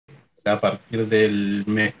Ya a partir del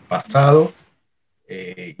mes pasado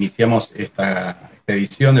iniciamos esta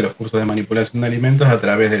edición de los cursos de manipulación de alimentos a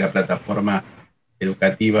través de la plataforma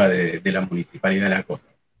educativa de la Municipalidad de la Costa.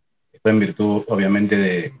 Esto en virtud,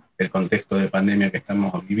 obviamente, del contexto de pandemia que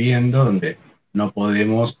estamos viviendo, donde no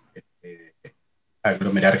podemos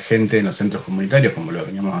aglomerar gente en los centros comunitarios, como lo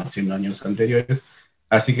veníamos haciendo años anteriores.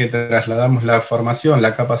 Así que trasladamos la formación,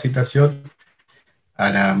 la capacitación a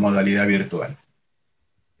la modalidad virtual.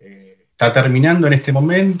 Está terminando en este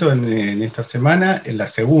momento, en esta semana, en la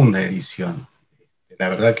segunda edición. La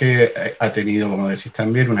verdad que ha tenido, como decís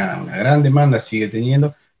también, una gran demanda, sigue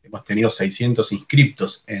teniendo. Hemos tenido 600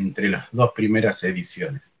 inscriptos entre las dos primeras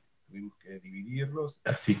ediciones. Tuvimos que dividirlos,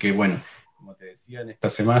 así que bueno, como te decía, en esta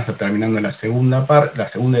semana está terminando la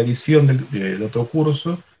segunda edición del otro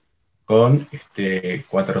curso con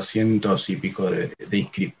 400 y pico de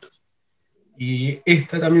inscriptos. Y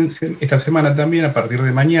esta semana también, a partir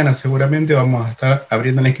de mañana seguramente, vamos a estar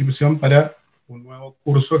abriendo la inscripción para un nuevo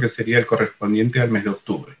curso que sería el correspondiente al mes de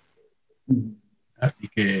octubre. Así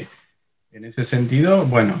que en ese sentido,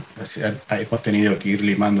 bueno, hemos tenido que ir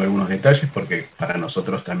limando algunos detalles porque para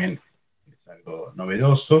nosotros también es algo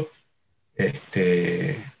novedoso.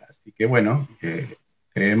 Así que bueno,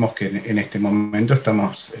 creemos que en este momento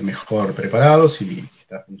estamos mejor preparados y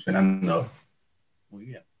está funcionando muy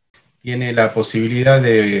bien. Tiene la posibilidad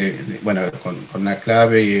bueno, con una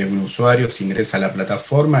clave y un usuario se ingresa a la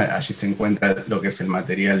plataforma, allí se encuentra lo que es el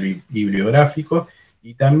material bibliográfico,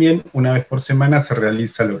 y también una vez por semana se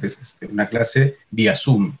realiza lo que es una clase vía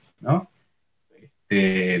Zoom, ¿no?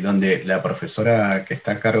 Donde la profesora que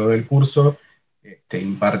está a cargo del curso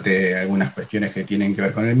imparte algunas cuestiones que tienen que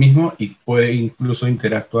ver con el mismo y puede incluso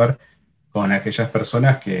interactuar con aquellas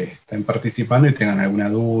personas que estén participando y tengan alguna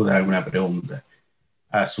duda, alguna pregunta.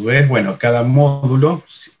 A su vez, bueno, cada módulo,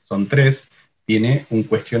 son 3, tiene un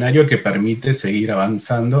cuestionario que permite seguir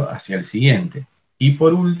avanzando hacia el siguiente. Y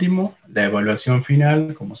por último, la evaluación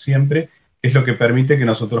final, como siempre, que es lo que permite que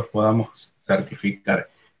nosotros podamos certificar.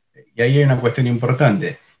 Y ahí hay una cuestión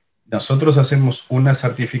importante. Nosotros hacemos una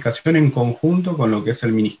certificación en conjunto con lo que es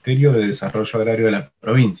el Ministerio de Desarrollo Agrario de la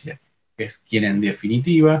provincia, que es quien en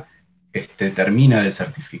definitiva termina de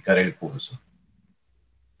certificar el curso.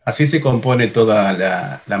 Así se compone toda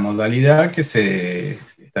la modalidad que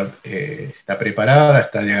está preparada,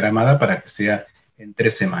 está diagramada para que sea en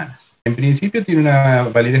 3 semanas. En principio tiene una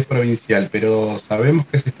validez provincial, pero sabemos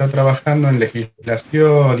que se está trabajando en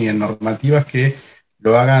legislación y en normativas que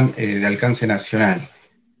lo hagan de alcance nacional.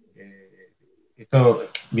 Esto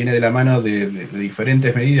viene de la mano de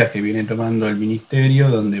diferentes medidas que viene tomando el Ministerio,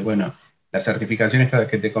 donde, bueno, la certificación esta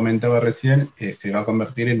que te comentaba recién se va a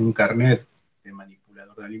convertir en un carnet de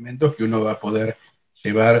manipulador de alimentos que uno va a poder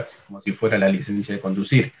llevar como si fuera la licencia de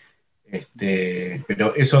conducir.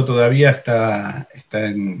 Pero eso todavía está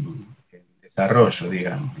en desarrollo,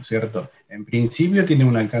 digamos, ¿no es cierto? En principio tiene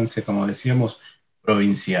un alcance, como decíamos,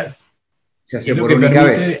 provincial. Se Y hace lo por que única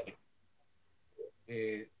vez.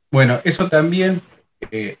 permite, bueno, eso también,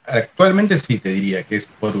 actualmente sí te diría que es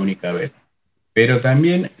por única vez, pero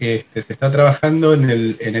también se está trabajando en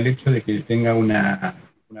el hecho de que tenga una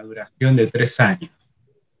duración de 3 años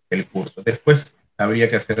el curso. Después habría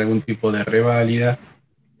que hacer algún tipo de reválida,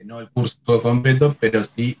 no el curso completo, pero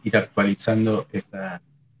sí ir actualizando esa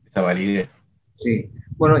validez. Sí.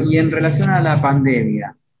 Bueno, y en relación a la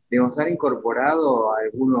pandemia, ¿debemos haber incorporado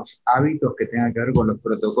algunos hábitos que tengan que ver con los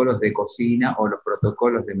protocolos de cocina o los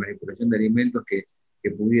protocolos de manipulación de alimentos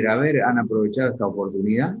que pudiera haber? ¿Han aprovechado esta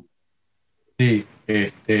oportunidad? Sí,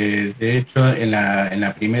 de hecho, en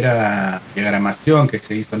la primera diagramación que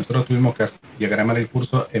se hizo, nosotros tuvimos que diagramar el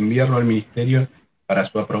curso, enviarlo al ministerio para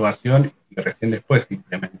su aprobación y recién después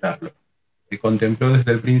implementarlo. Se contempló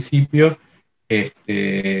desde el principio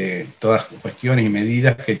todas las cuestiones y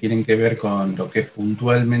medidas que tienen que ver con lo que es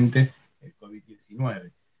puntualmente el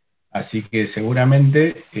COVID-19. Así que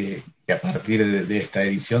seguramente que a partir de esta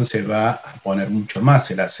edición se va a poner mucho más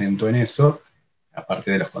el acento en eso,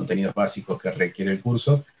 aparte de los contenidos básicos que requiere el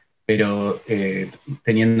curso, pero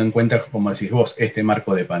teniendo en cuenta, como decís vos, este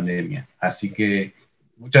marco de pandemia. Así que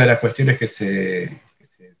muchas de las cuestiones que se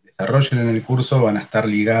desarrollen en el curso van a estar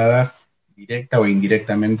ligadas directa o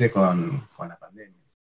indirectamente con la